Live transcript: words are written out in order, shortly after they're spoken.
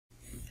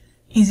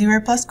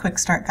EZwarePlus Quick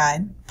Start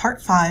Guide,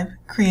 Part 5,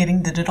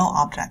 Creating Digital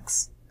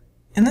Objects.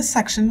 In this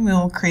section, we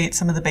will create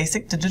some of the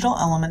basic digital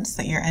elements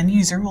that your end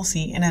user will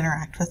see and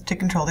interact with to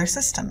control their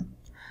system.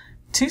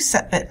 2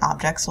 set-bit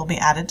objects will be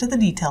added to the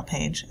detail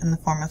page in the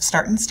form of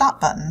start and stop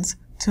buttons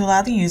to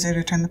allow the user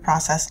to turn the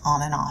process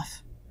on and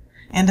off.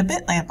 And a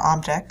bit lamp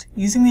object,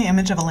 using the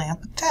image of a lamp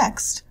with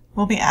text,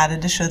 will be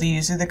added to show the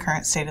user the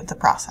current state of the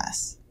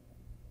process.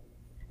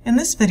 In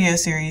this video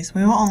series,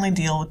 we will only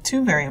deal with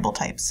 2 variable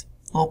types,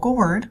 local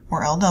word,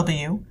 or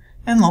LW,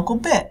 and local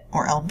bit,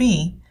 or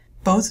LB,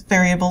 both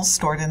variables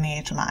stored in the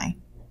HMI.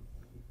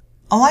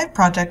 A live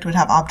project would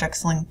have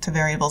objects linked to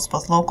variables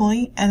both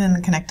locally and in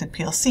the connected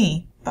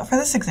PLC, but for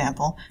this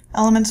example,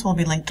 elements will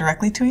be linked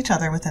directly to each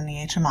other within the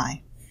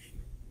HMI.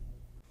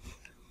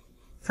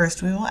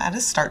 First, we will add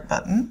a start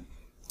button,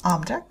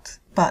 object,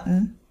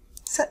 button,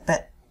 set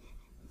bit.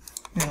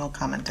 We will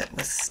comment it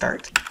with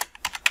start.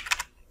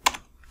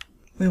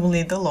 We will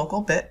leave the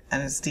local bit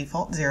at its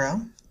default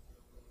 0,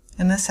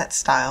 and the set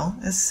style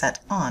is set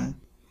on.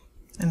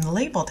 In the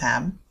label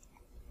tab,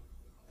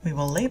 we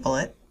will label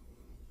it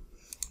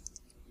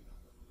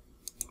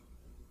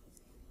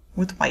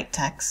with white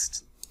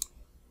text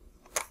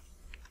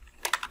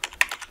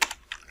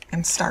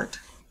and start.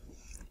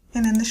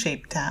 And in the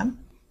shape tab,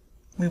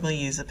 we will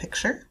use a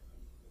picture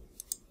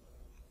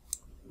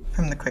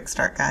from the Quick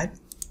Start Guide,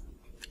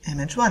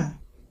 image 1.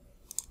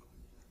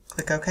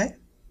 Click OK.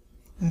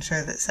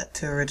 Ensure that Set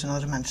to Original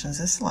Dimensions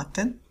is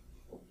selected.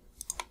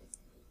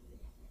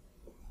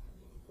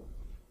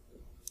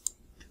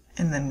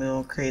 And then we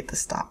will create the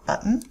stop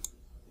button.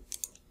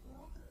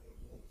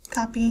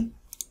 Copy,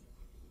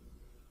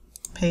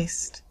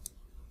 paste,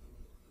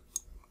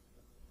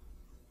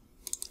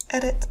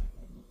 edit,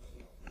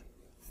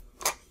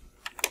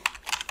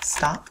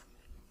 stop,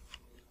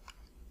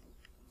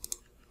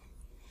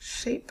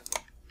 shape,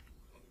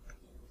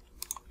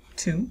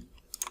 2,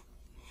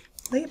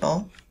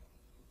 label,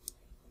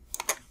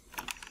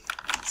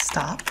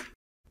 stop,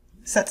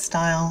 set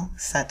style,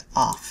 set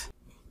off,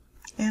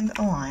 and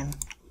align.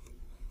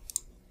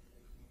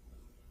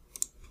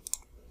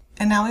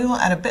 And now we will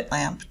add a bit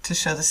lamp to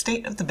show the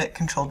state of the bit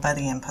controlled by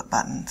the input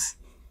buttons.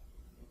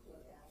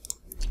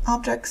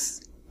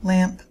 Objects,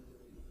 lamp,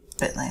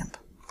 bit lamp.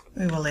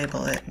 We will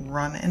label it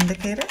run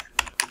indicator.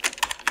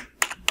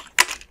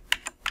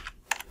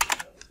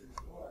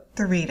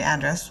 The read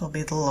address will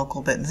be the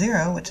local bit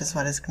 0, which is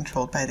what is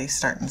controlled by these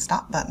start and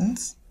stop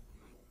buttons.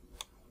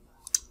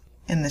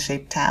 In the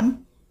shape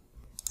tab,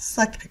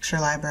 select picture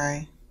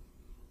library.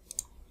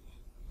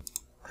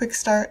 Quick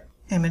start,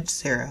 image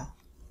 0.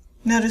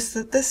 Notice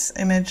that this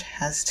image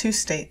has 2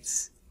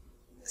 states,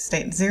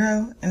 state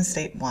 0 and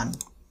state 1.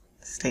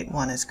 State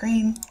 1 is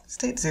green,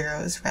 state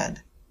 0 is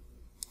red.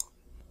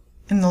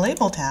 In the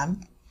Label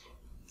tab,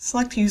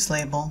 select Use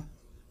Label,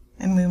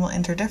 and we will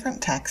enter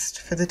different text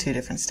for the 2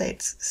 different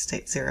states,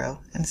 state 0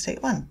 and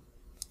state 1.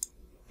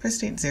 For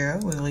state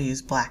 0, we will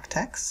use black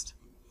text,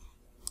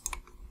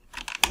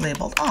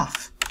 labeled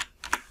off.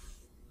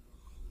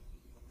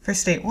 For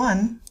state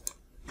 1,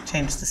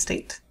 change the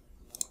state.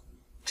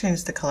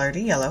 Change the color to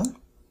yellow,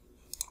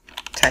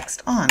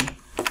 text on.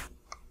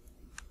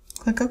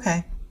 Click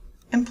OK,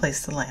 and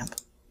place the lamp.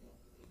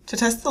 To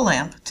test the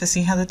lamp, to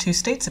see how the 2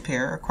 states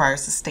appear,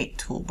 requires the State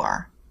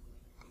toolbar.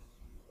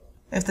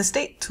 If the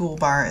State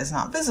toolbar is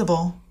not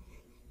visible,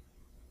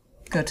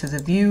 go to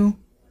the View,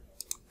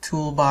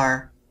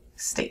 Toolbar,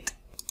 State.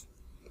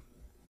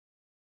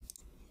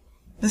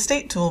 The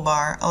State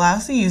toolbar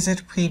allows the user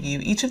to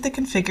preview each of the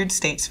configured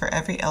states for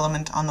every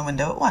element on the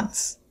window at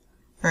once.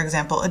 For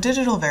example, a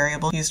digital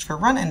variable used for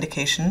run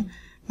indication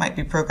might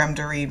be programmed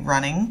to read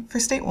running for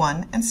state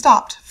 1 and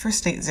stopped for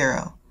state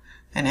 0.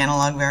 An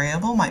analog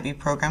variable might be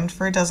programmed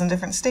for a dozen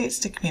different states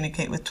to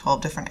communicate with 12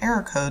 different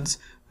error codes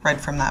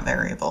read from that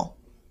variable.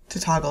 To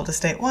toggle to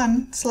state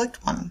 1,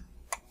 select 1.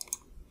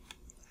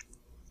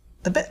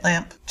 The bit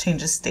lamp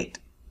changes state.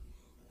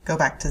 Go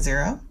back to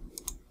 0.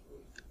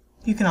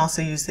 You can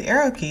also use the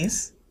arrow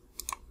keys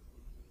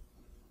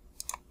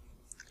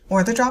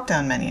or the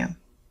drop-down menu.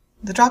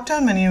 The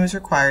drop-down menu is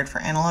required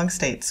for analog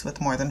states with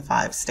more than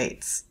 5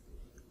 states.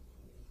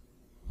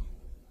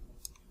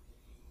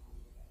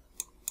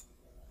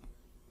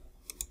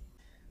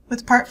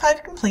 With Part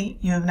 5 complete,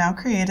 you have now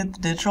created the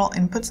digital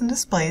inputs and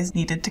displays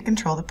needed to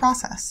control the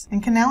process,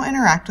 and can now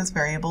interact with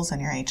variables in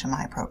your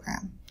HMI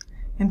program.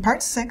 In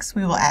Part 6,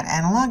 we will add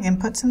analog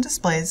inputs and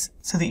displays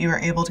so that you are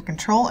able to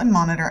control and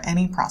monitor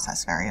any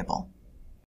process variable.